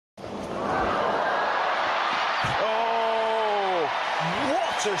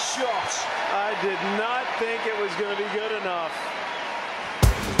That's a shot. I did not think it was going to be good enough.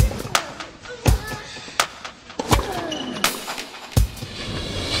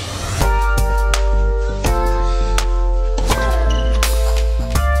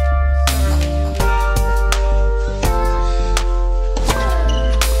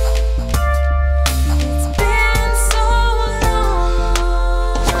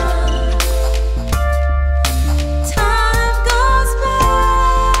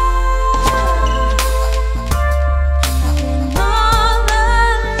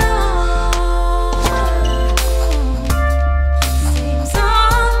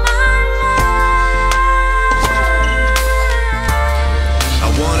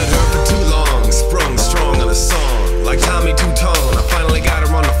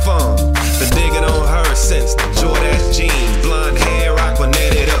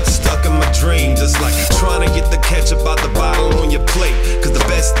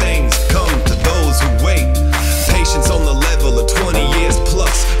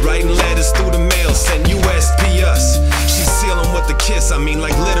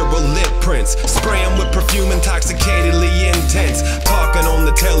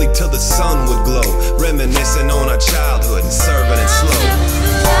 Till the sun would glow, reminiscing on our childhood and serving it slow.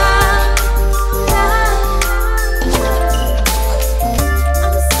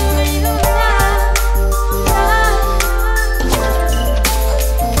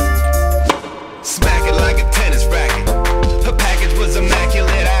 Smack it like a tennis racket. Her package was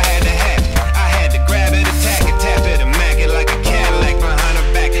immaculate, I had to have it. I had to grab it, attack it, tap it, and mack it like a Cadillac behind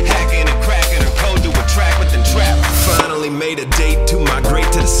her back, hacking and cracking her code to a track within trap. Finally made a date to migrate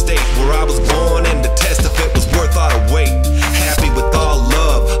to the state where I was born and to test if it was worth all the wait. Happy with all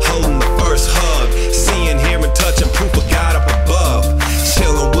love, holding the first hug, seeing, hearing, touching proof of God up above.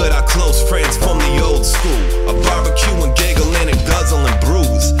 Chilling with our close friends from the old school, a barbecue and giggling and guzzling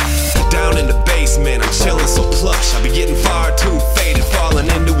brews. Down in the basement, I'm chilling so plush. I be getting far too faded, falling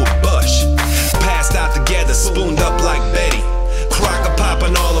into a bush. Passed out together, spooned up like Betty. Crocker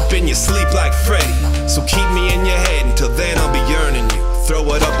popping all up in your sleep like Freddy.